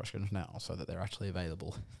ask us questions now so that they're actually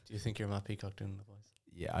available. Do you think you're Matt Peacock doing the voice?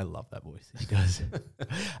 Yeah, I love that voice. He does.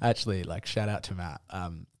 Actually, shout out to Matt.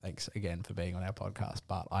 Thanks again for being on our podcast.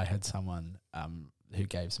 But I had someone who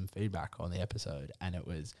gave some feedback on the episode, and it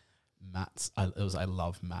was Matt's. I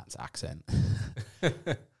love Matt's accent.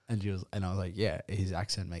 And I was like, yeah, his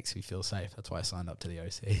accent makes me feel safe. That's why I signed up to the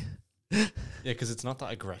OC. Yeah, because it's not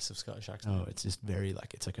that aggressive Scottish accent. Oh, it's just very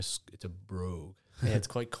it's a brogue. Yeah, it's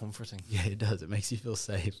quite comforting. Yeah, it does. It makes you feel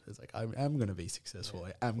safe. It's like, I'm going to be successful.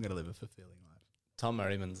 Yeah. I am going to live a fulfilling life. Tom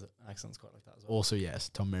Merriman's accent's quite like that as well. Also, yes,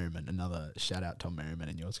 Tom Merriman. Another shout out, Tom Merriman,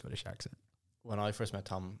 and your Scottish accent. When I first met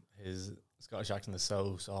Tom, his Scottish accent is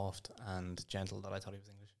so soft and gentle that I thought he was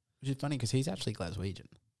English. Which is funny because he's actually Glaswegian.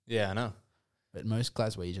 Yeah, I know. But most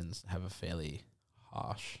Glaswegians have a fairly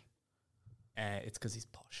harsh. It's because he's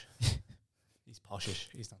posh. He's poshish.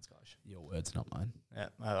 He's not Scottish. Your words, not mine. Yeah,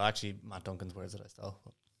 well, actually, Matt Duncan's words that I stole.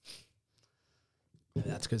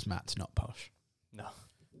 That's because Matt's not posh. No.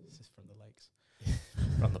 This is from the lakes.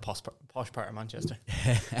 From the posh part of Manchester.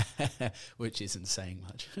 Which isn't saying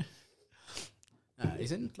much.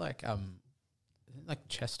 Isn't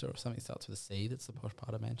Chester or something starts with a C that's the posh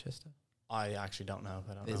part of Manchester? I actually don't know.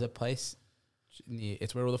 There's a place near,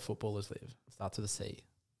 it's where all the footballers live. It starts with a C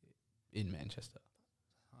in Manchester.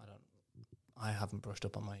 I haven't brushed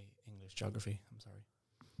up on my English geography. I'm sorry.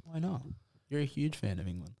 Why not? You're a huge fan of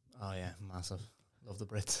England. Oh yeah, massive. Love the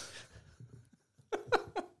Brits.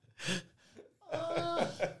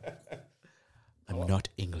 I'm not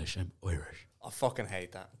English. I'm Irish. I fucking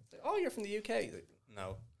hate that. Oh, you're from the UK?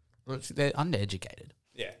 No. Look, they're undereducated.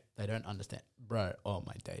 Yeah. They don't understand. Bro, oh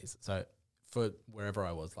my days. So for wherever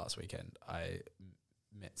I was last weekend, I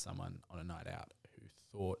met someone on a night out who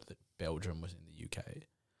thought that Belgium was in the UK.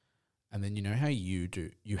 And then you know how you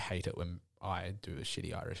hate it when I do a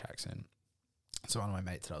shitty Irish accent. So one of my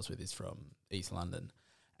mates that I was with is from East London,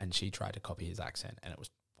 and she tried to copy his accent, and it was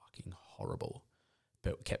fucking horrible.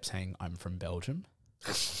 But kept saying, I'm from Belgium.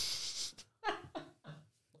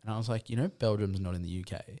 And I was like, you know, Belgium's not in the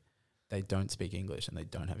UK. They don't speak English and they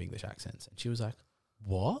don't have English accents. And she was like,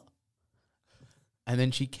 what? And then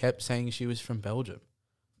she kept saying she was from Belgium.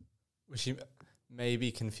 Was she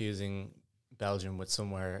maybe confusing Belgium with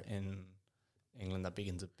somewhere in England that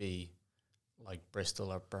begins with B, like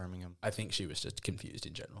Bristol or Birmingham? I think she was just confused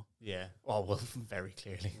in general. Yeah. Oh, well, very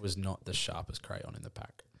clearly. Was not the sharpest crayon in the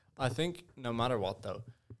pack. I think no matter what, though,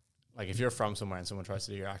 like if you're from somewhere and someone tries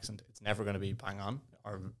to do your accent, it's never going to be bang on,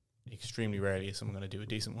 or extremely rarely is someone going to do a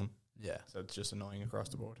decent one. Yeah. So it's just annoying across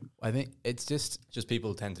the board. I think it's just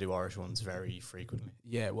people tend to do Irish ones very frequently.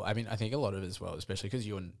 yeah. Well, I mean, I think a lot of it as well, especially because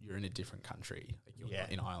you're in a different country, like you're Yeah.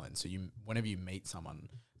 not in Ireland. So whenever you meet someone,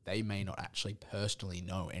 they may not actually personally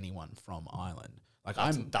know anyone from Ireland. Like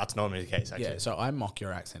That's normally the case, actually. yeah. So I mock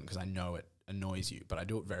your accent because I know it annoys you, but I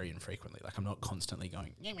do it very infrequently. Like I'm not constantly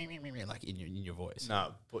going like in your voice.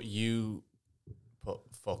 No, but you put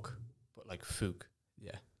fuck, but like fook.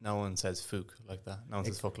 Yeah. No one says fook like that. No one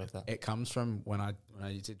says fuck like that. It comes from when I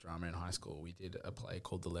did drama in high school. We did a play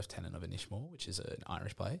called The Lieutenant of Inishmore, which is an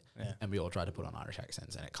Irish play, Yeah. and we all tried to put on Irish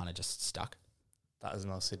accents, and it kind of just stuck. That is the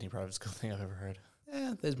most Sydney private school thing I've ever heard.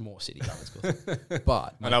 Yeah, there's more city private schools,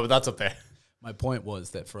 but I know, but that's up there. my point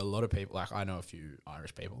was that for a lot of people, like I know a few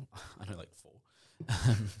Irish people, I know like 4.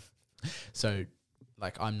 So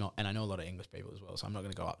like I'm not, and I know a lot of English people as well, so I'm not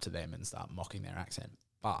going to go up to them and start mocking their accent.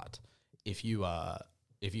 But if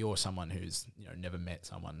you're someone who's, you know, never met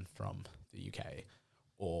someone from the UK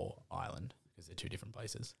or Ireland, because they're two different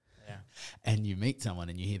places, Yeah. and you meet someone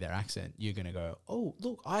and you hear their accent, you're going to go, oh,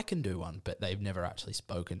 look, I can do one, but they've never actually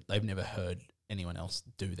spoken, they've never heard anyone else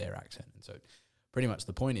do their accent. And so pretty much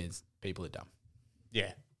the point is people are dumb.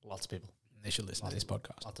 Yeah. Lots of people. They should listen to this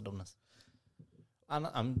podcast. Lots of dumbness. And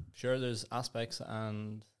I'm sure there's aspects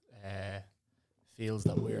and fields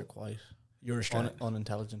that we're quite You're Australian.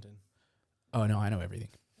 unintelligent in. Oh, no, I know everything.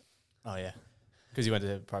 Oh, yeah. Because you went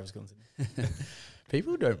to private school in Sydney.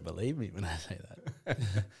 People don't believe me when I say that.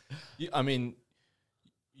 I mean,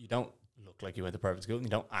 you don't look like you went to private school and you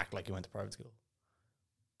don't act like you went to private school.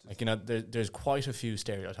 Like, you know, there's quite a few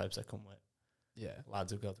stereotypes that come with Yeah.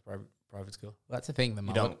 lads who go to private school. Well, that's the thing.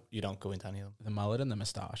 You don't go into any of them. The mullet and the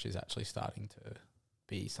moustache is actually starting to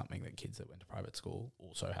be something that kids that went to private school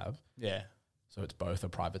also have. Yeah. So it's both a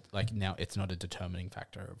private, like now it's not a determining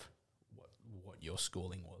factor of what your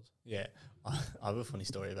schooling was. Yeah. I have a funny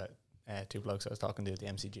story about two blokes I was talking to at the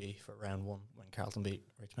MCG for round 1 when Carlton beat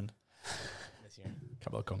Richmond this year. A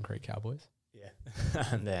couple of concrete cowboys. Yeah.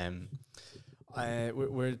 And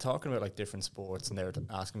we're talking about like different sports, and they were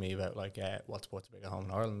asking me about like what sports are big at home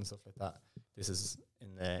in Ireland and stuff like that. This is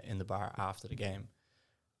in the bar after the game.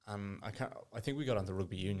 I think we got onto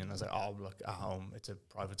rugby union. I was like, oh, look, at home it's a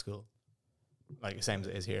private school, like the same as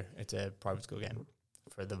it is here. It's a private school game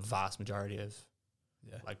for the vast majority of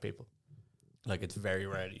like people. Like it's very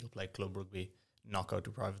rare that you'll play club rugby, not go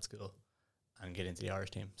to private school, and get into the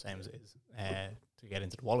Irish team. Same as it is to get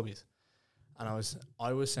into the Wallabies. And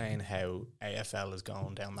I was saying how AFL is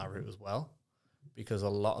going down that route as well, because a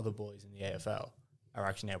lot of the boys in the AFL are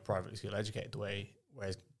actually now privately school educated.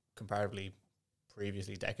 Whereas comparatively,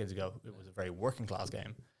 previously decades ago, it was a very working class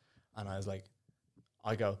game. And I was like,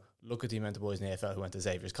 look at the amount of boys in the AFL who went to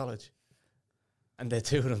Xavier's College, and the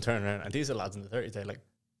two of them turn around, and these are lads in the 30s. They're like,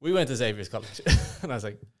 we went to Xavier's College, and I was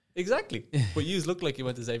like, exactly. But you look like you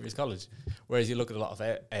went to Xavier's College. Whereas you look at a lot of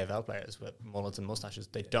AFL players with mullets and mustaches,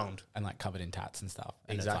 they don't. And like covered in tats and stuff.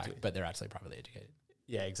 And Exactly. It's like, but they're actually privately educated.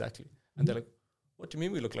 Yeah, exactly. And they're like, what do you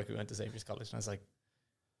mean we look like we went to Xavier's College? And I was like,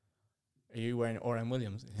 are you wearing R.M.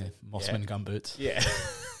 Williams? Yeah. Mossman gumboots. Yeah.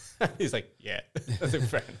 He's like, yeah. That's a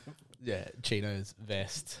friend. Yeah. Chinos,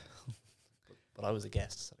 vest. But I was a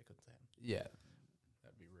guest, so I couldn't say it. Yeah.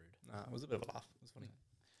 That'd be rude. It was a bit of a laugh. It was funny.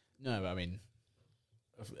 No, I mean,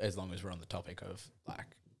 as long as we're on the topic of like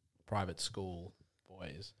private school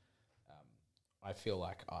boys, I feel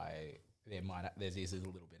like there's a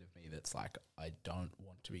little bit of me that's like I don't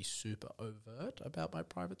want to be super overt about my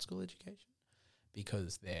private school education,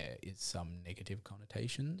 because there is some negative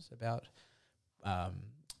connotations about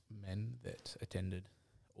men that attended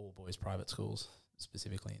all boys private schools,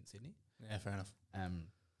 specifically in Sydney. Yeah, fair enough.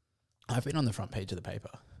 I've been on the front page of the paper.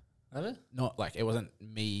 Have it? Not like it wasn't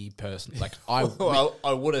me personally. Like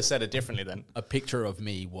I would have said it differently then. a picture of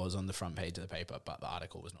me was on the front page of the paper, but the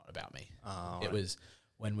article was not about me. It was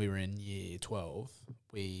when we were in year 12.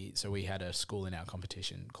 We had a school in our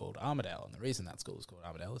competition called Armidale, and the reason that school is called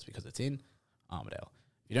Armidale is because it's in Armidale.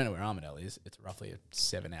 If you don't know where Armidale is, it's roughly a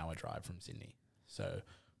 7-hour drive from Sydney. So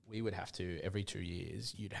we would have to, every 2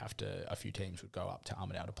 years, a few teams would go up to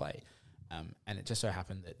Armidale to play. And it just so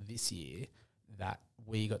happened that this year that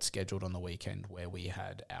we got scheduled on the weekend where we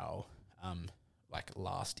had our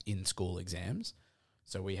last in-school exams.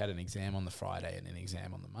 So we had an exam on the Friday and an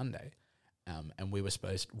exam on the Monday. And we were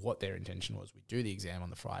what their intention was, we'd do the exam on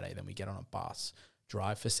the Friday, then we get on a bus,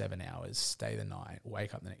 drive for 7 hours, stay the night,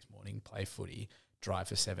 wake up the next morning, play footy, drive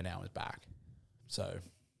for 7 hours back. So,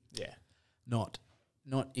 yeah, not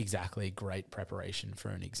exactly great preparation for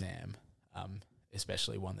an exam,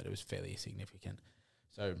 especially one that it was fairly significant.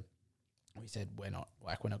 So we said we're not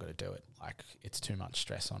going to do it. Like, it's too much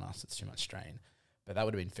stress on us. It's too much strain. But that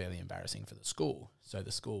would have been fairly embarrassing for the school. So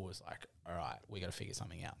the school was like, all right, we got to figure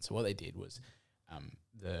something out. So what they did was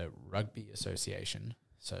the Rugby Association,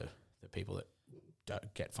 so the people that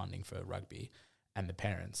don't get funding for rugby, and the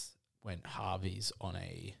parents went halvies on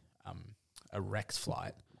a Rex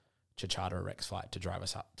flight, to charter a Rex flight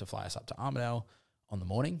to fly us up to Armidale on the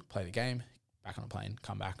morning, play the game, back on a plane,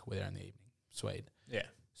 come back, we're there in the evening. Sweet. Yeah.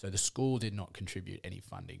 So the school did not contribute any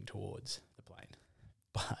funding towards the plane.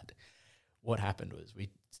 But what happened was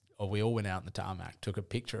we all went out in the tarmac, took a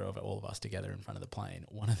picture of all of us together in front of the plane.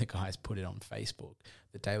 One of the guys put it on Facebook.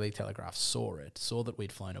 The Daily Telegraph saw that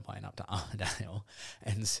we'd flown a plane up to Armidale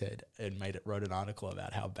wrote an article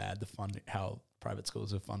about how bad how private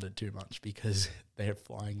schools have funded too much because they're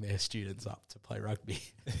flying their students up to play rugby.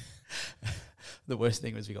 The worst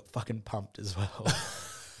thing was we got fucking pumped as well.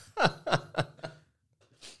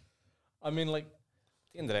 I mean, like, at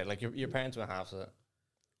the end of the day, like, your parents went half of it.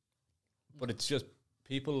 But it's just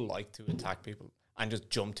people like to attack people and just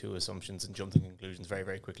jump to assumptions and jump to conclusions very,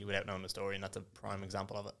 very quickly without knowing the story, and that's a prime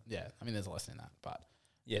example of it. Yeah, I mean, there's a lesson in that, but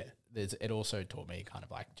yeah, it also taught me kind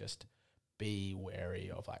of like just be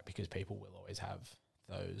wary of, like, because people will always have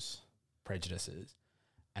those prejudices,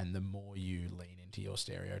 and the more you lean into your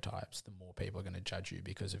stereotypes, the more people are going to judge you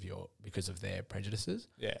because of their prejudices.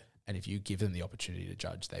 Yeah, and if you give them the opportunity to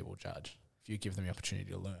judge, they will judge. If you give them the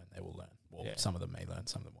opportunity to learn, they will learn. Well, some of them may learn,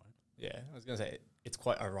 some of them won't. Yeah, I was going to say, it's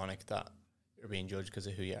quite ironic that you're being judged because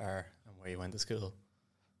of who you are and where you went to school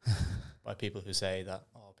by people who say that,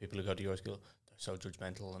 people who go to your school, they're so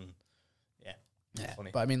judgmental, and yeah. Funny.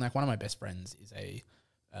 But I mean, like, one of my best friends is a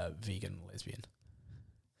vegan lesbian.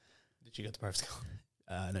 Did she go to private school?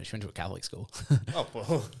 No, she went to a Catholic school. Oh,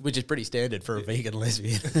 well. Which is pretty standard for a vegan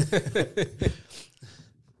lesbian.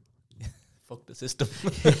 Fuck the system.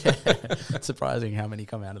 Surprising how many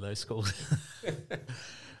come out of those schools.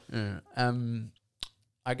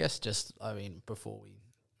 I guess before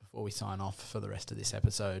we sign off for the rest of this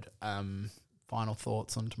episode, final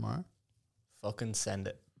thoughts on tomorrow? Fucking send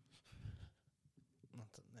it.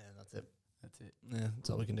 That's it. Yeah, that's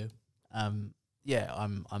all we can do. Yeah,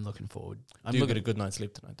 I'm looking forward. Do get a good night's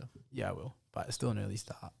sleep tonight, though. Yeah, I will. But it's still an early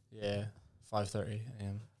start. Yeah, 5:30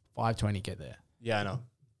 a.m. 5:20 get there. Yeah, I know.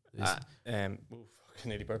 Fucking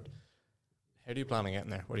nearly burped. How do you plan on getting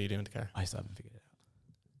there? What are you doing with the car? I still haven't figured it out.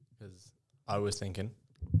 Because I was thinking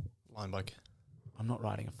line bike. I'm not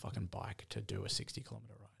riding a fucking bike to do a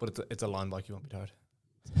 60-kilometre ride. But it's a line bike, you won't be tired.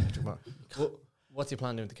 What's your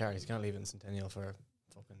plan doing with the car? 'Cause you can't leave it in Centennial for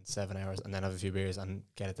fucking 7 hours and then have a few beers and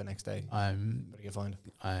get it the next day. What do you find?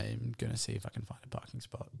 I'm going to see if I can find a parking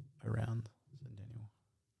spot around Centennial.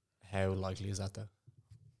 How likely is that, though?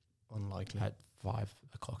 Unlikely. At 5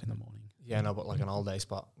 o'clock in the morning. Yeah, no, but like an all-day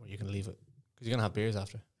spot where you can leave it. Because you're going to have beers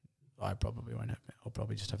after. I probably won't have it. I'll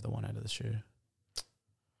probably just have the one out of the shoe.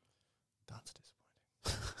 That's disappointing.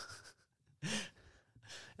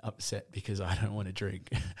 Upset because I don't want to drink.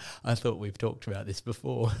 I thought we've talked about this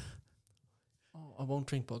before. Oh, I won't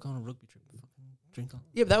drink, but I'll go on a rugby trip. Fucking drink on.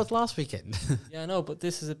 Yeah, but that was last weekend. Yeah, I know, but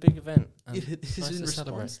this is a big event. This is in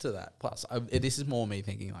response to that. Plus, this is more me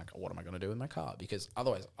thinking, like, what am I going to do with my car? Because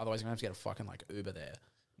otherwise I'm going to have to get a fucking, like, Uber there.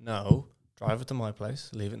 No, drive it to my place,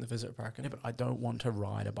 leave it in the visitor parking. Yeah, but I don't want to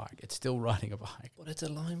ride a bike. It's still riding a bike. But it's a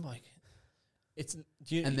line bike.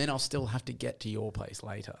 And then I'll still have to get to your place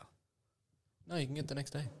later. No, you can get the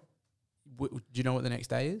next day. Do you know what the next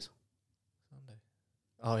day is? Sunday.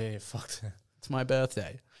 Oh, yeah, fucked. It's my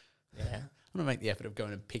birthday. Yeah. going to make the effort of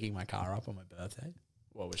going and picking my car up on my birthday.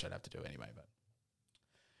 Well, which I'd have to do anyway. But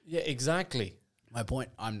Yeah, exactly. my point,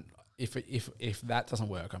 if that doesn't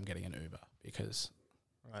work, I'm getting an Uber because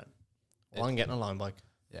Right. Well, I'm getting a line bike.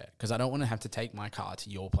 yeah, because I don't want to have to take my car to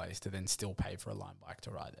your place to then still pay for a line bike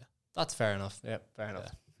to ride there. That's fair enough. Yeah, fair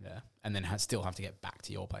enough. Yeah, and then still have to get back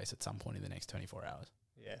to your place at some point in the next 24 hours.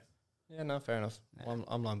 Yeah. Yeah, no, fair enough. Yeah. Well,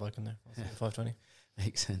 I'm line biking there. I'll see you at 5:20.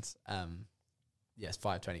 Makes sense. Yes,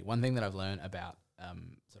 5:20. One thing that I've learned about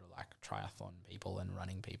sort of like triathlon people and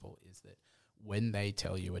running people is that when they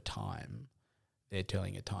tell you a time, they're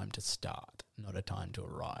telling a time to start, not a time to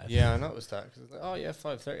arrive. Yeah, I noticed that. Cause it's like, oh, yeah,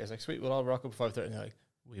 5:30. I was like, sweet, we'll all rock up at 5:30. And they're like,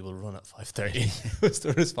 we will run at 5:30. Was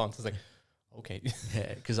the response. I was like, okay.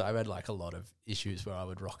 Yeah, because I've had like a lot of issues where I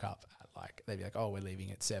would rock up at like, they'd be like, oh, we're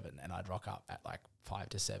leaving at 7. And I'd rock up at like 5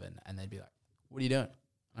 to 7. And they'd be like, what are you doing?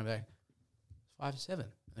 And I'd be like, 5 to 7.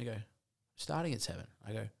 And they go, starting at 7.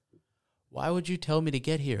 I go, why would you tell me to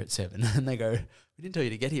get here at 7? And they go, we didn't tell you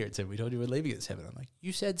to get here at 7. We told you we're leaving at 7. I'm like,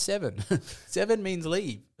 you said 7. 7 means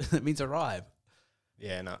leave. It means arrive.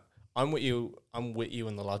 Yeah, no. I'm with you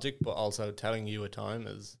in the logic, but also telling you a time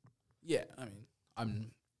is... Yeah, I mean,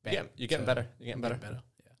 I'm... Yeah, you're getting better. You're getting better.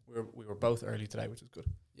 Yeah. We were both early today, which is good.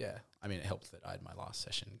 Yeah. I mean, it helped that I had my last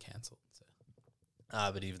session cancelled. So.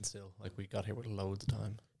 But even still, like, we got here with loads of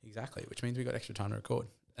time. Exactly, which means we got extra time to record.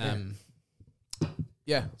 Yeah.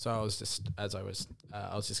 Yeah, so I was just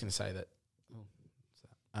going to say that.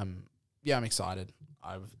 Yeah, I'm excited.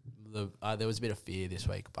 There was a bit of fear this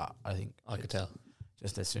week, but I think I could tell.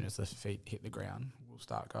 Just as soon as the feet hit the ground, we'll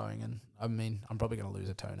start going. And I mean, I'm probably going to lose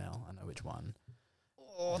a toenail. I know which one.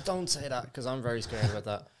 Oh, don't say that, because I'm very scared about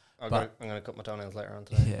that. I'm going to cut my toenails later on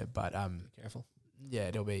today. Yeah, but Be careful. yeah,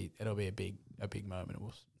 it'll be a big moment.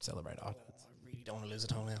 We'll celebrate afterwards. I really don't want to lose a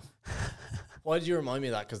toenail. Why did you remind me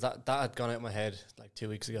of that? Because that had gone out of my head like 2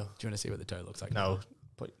 weeks ago. Do you want to see what the toe looks like? No,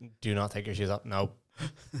 but do not take your shoes off. No.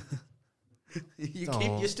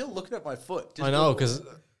 You're still looking at my foot. I know, because...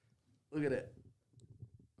 Look at it.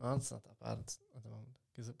 Oh, it's not that bad at the moment.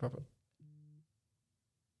 Is it proper?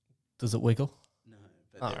 Does it wiggle? No,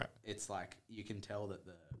 but right. it's like you can tell that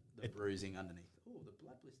the bruising underneath. Oh, the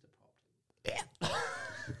blood blister popped.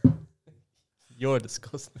 Yeah. You're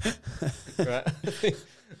disgusting. Right.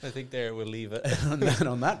 I think there we'll leave it. And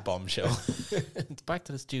on that bombshell. It's back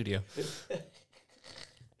to the studio.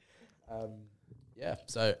 Yeah.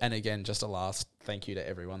 So, and again, just a last thank you to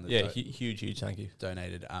everyone that huge thank you.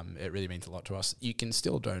 donated. It really means a lot to us. You can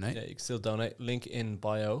still donate. Yeah, you can still donate. Link in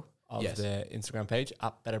bio of the Instagram page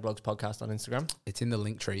at Better Blogs Podcast on Instagram. It's in the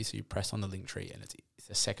link tree, so you press on the link tree, and it's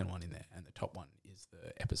the second one in there, and the top one is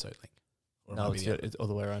the episode link. Or No, it's the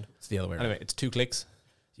other way around. It's the other way around. Anyway, it's 2 clicks.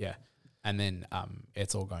 Yeah. And then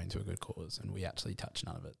it's all going to a good cause, and we actually touch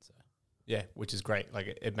none of it. So. Yeah, which is great.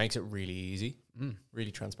 Like, it makes it really easy,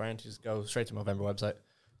 really transparent. You just go straight to Movember website,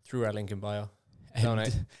 through our link in bio, And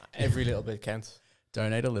donate. Every little bit counts.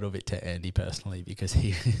 Donate a little bit to Andy personally, because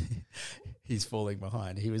he's falling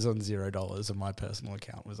behind. He was on $0, and my personal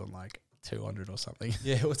account was on like 200 or something.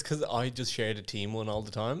 Yeah, it was because I just shared a team one all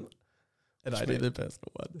the time. And I did the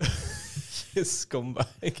personal one. You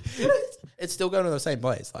scumbag. It's still going to the same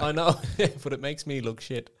place. Like, I know, but it makes me look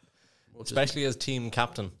shit. Especially as team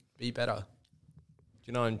captain. be better. Do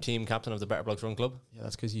you know I'm team captain of the Better Blogs Run Club? Yeah,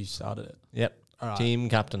 that's because you started it. Yep. All right. Team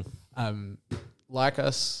captain. Like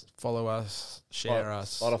us, follow us, share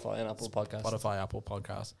us. Spotify and Apple Podcasts. Spotify, Apple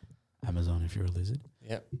Podcasts. Amazon if you're a lizard.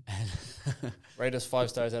 Yep. Rate us 5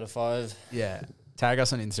 stars out of 5. Yeah. Tag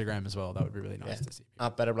us on Instagram as well. That would be really nice to see.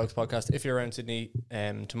 At Better Blogs Podcast. If you're around Sydney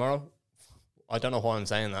tomorrow, I don't know why I'm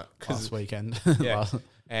saying that. Last weekend. Yeah.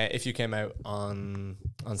 If you came out on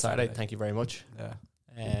Saturday, thank you very much. Yeah.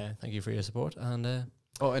 Thank you for your support. And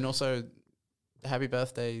and also, happy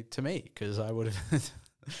birthday to me, because I would have,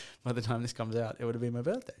 by the time this comes out, it would have been my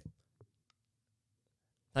birthday.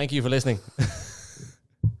 thank you for listening.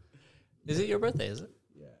 Is it your birthday, is it?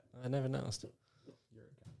 Yeah. I never noticed.